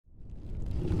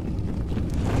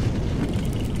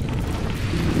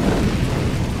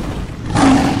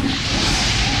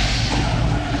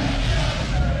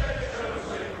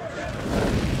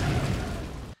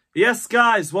Yes,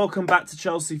 guys, welcome back to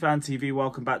Chelsea Fan TV.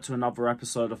 Welcome back to another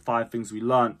episode of 5 Things We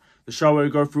Learnt, the show where we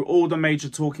go through all the major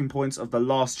talking points of the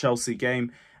last Chelsea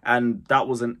game. And that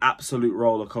was an absolute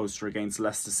roller coaster against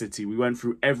Leicester City. We went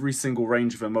through every single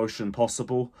range of emotion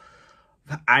possible.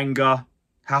 Anger,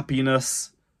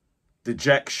 happiness,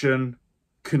 dejection,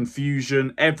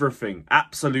 confusion, everything.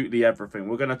 Absolutely everything.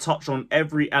 We're going to touch on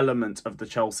every element of the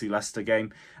Chelsea-Leicester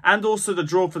game. And also the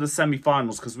draw for the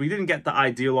semi-finals, because we didn't get the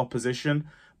ideal opposition.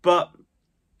 But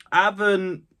I have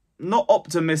not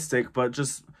optimistic, but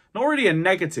just not really a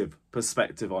negative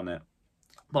perspective on it.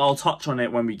 But I'll touch on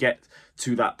it when we get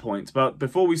to that point. But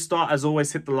before we start, as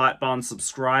always, hit the like button,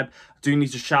 subscribe. I do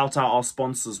need to shout out our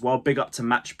sponsors as well. Big up to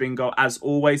Match Bingo. As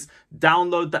always,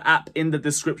 download the app in the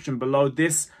description below.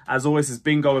 This, as always, is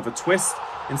bingo with a twist.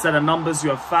 Instead of numbers, you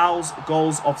have fouls,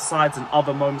 goals, offsides, and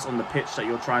other moments on the pitch that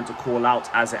you're trying to call out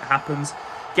as it happens.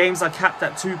 Games are capped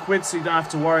at £2, so you don't have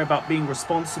to worry about being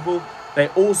responsible. They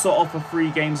also offer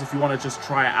free games if you want to just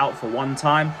try it out for one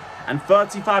time. And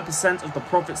 35% of the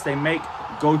profits they make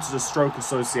go to the Stroke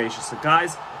Association. So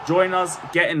guys, join us,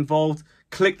 get involved.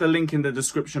 Click the link in the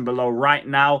description below right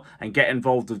now and get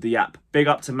involved with the app. Big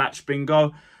up to Match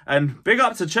Bingo and big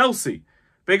up to Chelsea.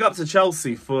 Big up to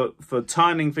Chelsea for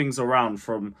turning things around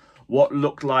from what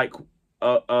looked like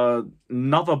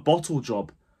another bottle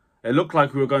job. It looked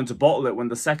like we were going to bottle it when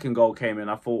the second goal came in.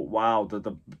 I thought, wow,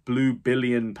 the blue £1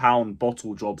 billion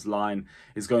bottle jobs line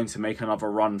is going to make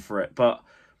another run for it. But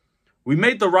we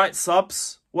made the right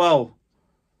subs. Well,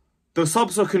 the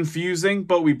subs are confusing,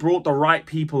 but we brought the right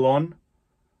people on.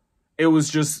 It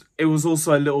was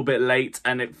also a little bit late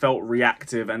and it felt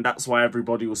reactive, and that's why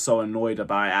everybody was so annoyed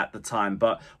about it at the time.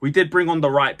 But we did bring on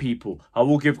the right people. I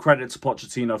will give credit to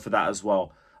Pochettino for that as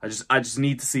well. I just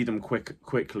need to see them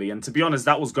quickly. And to be honest,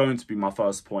 that was going to be my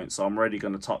first point, so I'm already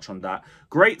going to touch on that.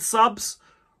 Great subs,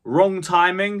 wrong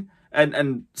timing,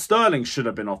 and Sterling should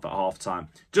have been off at half-time,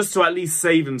 just to at least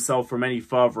save himself from any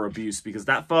further abuse, because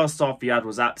that first half he had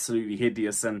was absolutely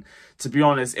hideous, and to be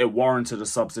honest, it warranted a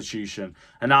substitution.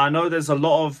 And now I know there's a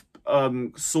lot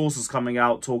of sources coming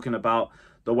out talking about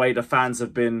the way the fans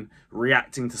have been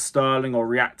reacting to Sterling or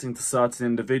reacting to certain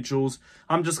individuals.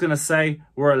 I'm just going to say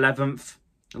we're 11th.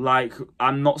 Like,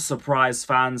 I'm not surprised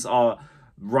fans are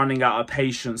running out of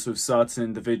patience with certain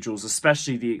individuals,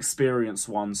 especially the experienced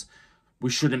ones.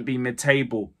 We shouldn't be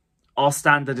mid-table. Our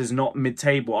standard is not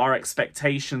mid-table. Our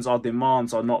expectations, our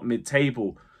demands are not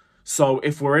mid-table. So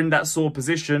if we're in that sore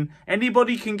position,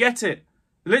 anybody can get it.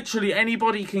 Literally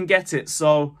anybody can get it.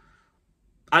 So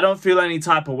I don't feel any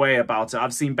type of way about it.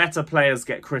 I've seen better players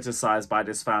get criticised by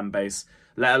this fan base,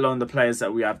 let alone the players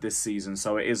that we have this season.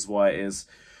 So it is what it is.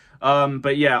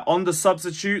 But yeah, on the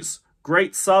substitutes,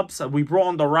 great subs. We brought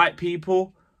on the right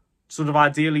people. Sort of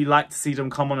ideally like to see them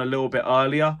come on a little bit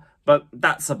earlier. But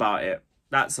that's about it.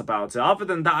 That's about it. Other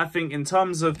than that, I think in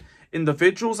terms of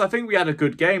individuals, I think we had a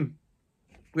good game.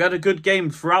 We had a good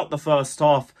game throughout the first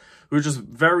half. We were just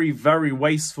very, very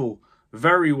wasteful.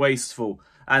 Very wasteful.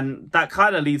 And that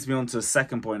kind of leads me on to the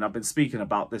second point. I've been speaking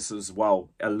about this as well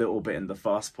a little bit in the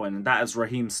first point. And that is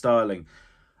Raheem Sterling.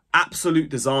 Absolute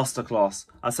disaster class.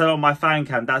 I said on my fan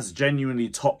cam, that's genuinely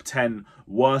top 10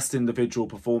 worst individual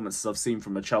performances I've seen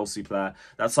from a Chelsea player.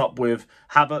 That's up with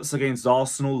Havertz against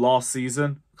Arsenal last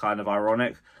season, kind of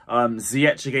ironic.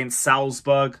 Ziyech against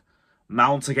Salzburg,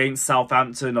 Mount against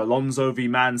Southampton, Alonso v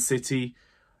Man City,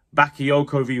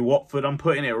 Bakayoko v Watford. I'm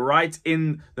putting it right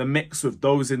in the mix with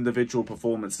those individual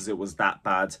performances. It was that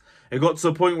bad. It got to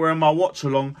a point where in my watch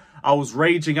along, I was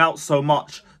raging out so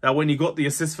much that when he got the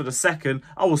assist for the second,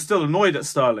 I was still annoyed at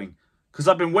Sterling. Because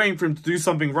I've been waiting for him to do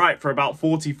something right for about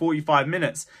 40-45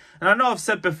 minutes. And I know I've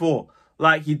said before,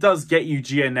 like, he does get you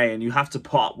GNA and you have to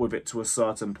put up with it to a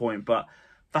certain point. But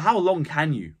for how long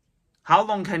can you? How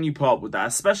long can you put up with that?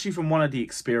 Especially from one of the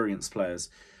experienced players.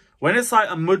 When it's like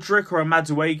a Mudryk or a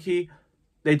Madueke,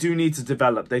 they do need to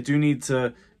develop. They do need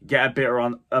to get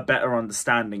a better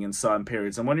understanding in certain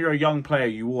periods. And when you're a young player,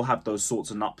 you will have those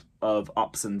sorts of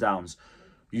ups and downs.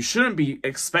 You shouldn't be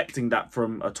expecting that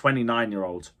from a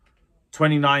 29-year-old.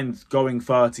 29 going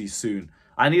 30 soon.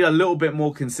 I need a little bit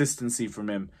more consistency from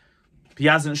him. He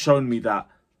hasn't shown me that.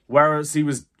 Whereas he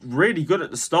was really good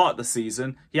at the start of the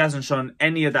season, he hasn't shown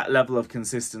any of that level of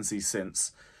consistency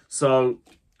since. So,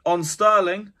 on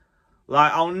Sterling,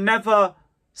 like, I'll never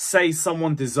say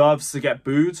someone deserves to get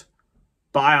booed,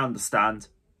 but I understand.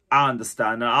 I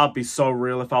understand. And I'd be so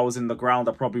real if I was in the ground,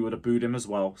 I probably would have booed him as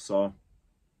well. So,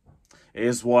 it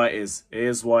is what it is. It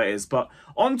is what it is. But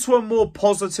on to a more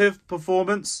positive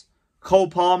performance. Cole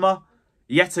Palmer,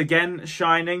 yet again,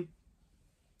 shining.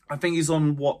 I think he's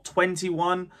on, what,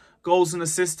 21 goals and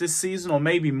assists this season, or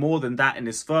maybe more than that in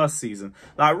his first season.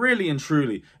 Like, really and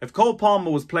truly, if Cole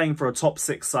Palmer was playing for a top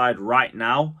 6 side right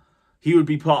now, he would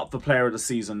be part of the Player of the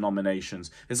Season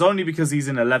nominations. It's only because he's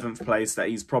in 11th place that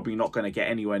he's probably not going to get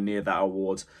anywhere near that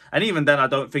award. And even then, I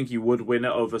don't think he would win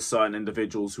it over certain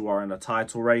individuals who are in a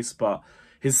title race. But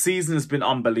his season has been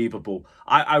unbelievable.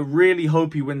 I really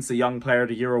hope he wins the Young Player of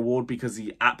the Year award because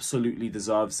he absolutely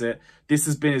deserves it. This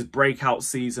has been his breakout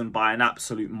season by an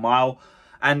absolute mile.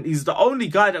 And he's the only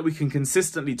guy that we can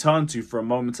consistently turn to for a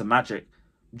moment of magic.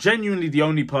 Genuinely the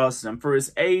only person, and for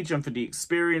his age and for the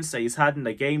experience that he's had in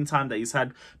the game time that he's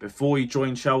had before he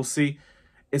joined Chelsea,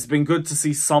 it's been good to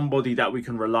see somebody that we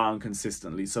can rely on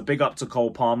consistently. So big up to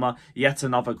Cole Palmer, yet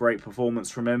another great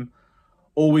performance from him.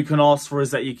 All we can ask for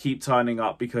is that you keep turning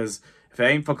up, because if it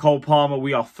ain't for Cole Palmer,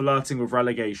 we are flirting with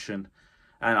relegation.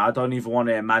 And I don't even want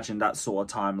to imagine that sort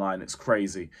of timeline. It's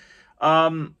crazy.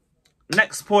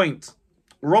 Next point,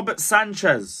 Robert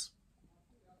Sanchez.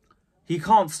 He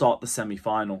can't start the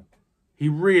semi-final. He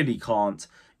really can't.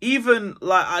 Even,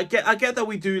 like, I get that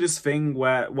we do this thing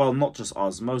where, well, not just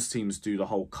us, most teams do the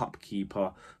whole cup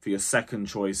keeper for your second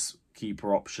choice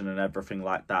keeper option and everything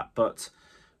like that. But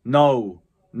no,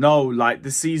 like,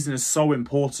 the season is so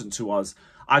important to us.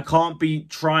 I can't be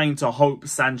trying to hope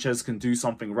Sanchez can do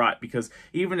something right, because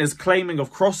even his claiming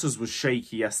of crosses was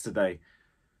shaky yesterday.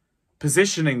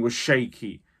 Positioning was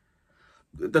shaky.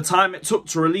 The time it took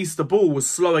to release the ball was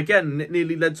slow again, and it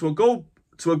nearly led to a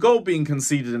goal being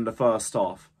conceded in the first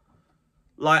half.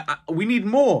 Like, we need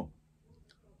more.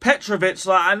 Petrovic,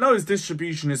 like, I know his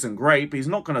distribution isn't great, but he's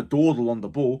not going to dawdle on the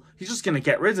ball. He's just going to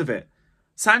get rid of it.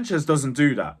 Sanchez doesn't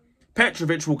do that.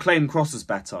 Petrovic will claim crosses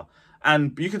better.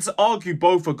 And you could argue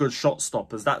both are good shot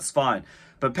stoppers, that's fine.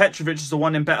 But Petrovic is the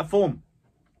one in better form.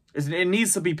 It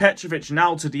needs to be Petrovic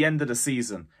now to the end of the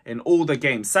season in all the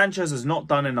games. Sanchez has not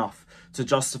done enough to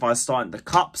justify starting the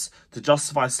cups, to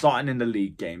justify starting in the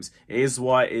league games. It is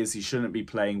what it is. He shouldn't be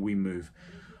playing. We move.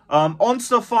 On to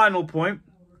the final point.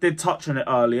 Did touch on it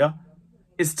earlier.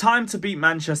 It's time to beat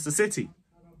Manchester City.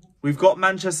 We've got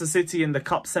Manchester City in the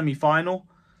cup semi-final.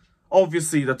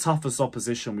 Obviously, the toughest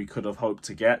opposition we could have hoped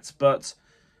to get. But,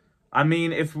 I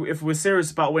mean, if we're serious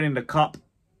about winning the cup,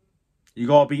 you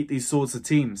got to beat these sorts of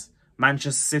teams.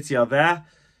 Manchester City are there.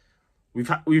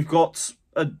 We've got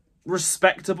a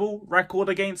respectable record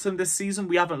against them this season.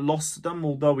 We haven't lost to them,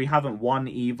 although we haven't won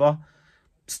either.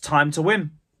 It's time to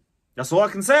win. That's all I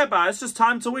can say about it. It's just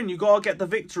time to win. You got to get the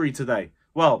victory today.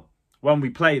 Well, when we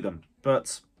play them.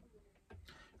 But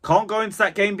can't go into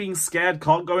that game being scared.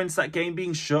 Can't go into that game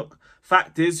being shook.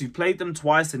 Fact is, you've played them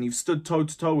twice and you've stood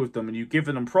toe-to-toe with them, and you've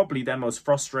given them probably their most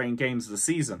frustrating games of the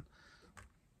season.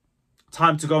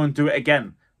 Time to go and do it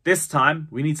again. This time,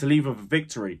 we need to leave with a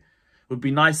victory. It would be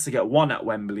nice to get one at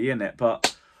Wembley, innit?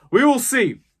 But we will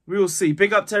see. We will see.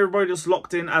 Big up to everybody that's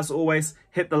locked in. As always,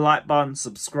 hit the like button,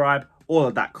 subscribe, all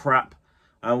of that crap.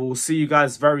 And we'll see you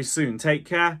guys very soon. Take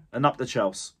care and up the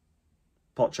Chelsea.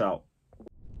 Potch out.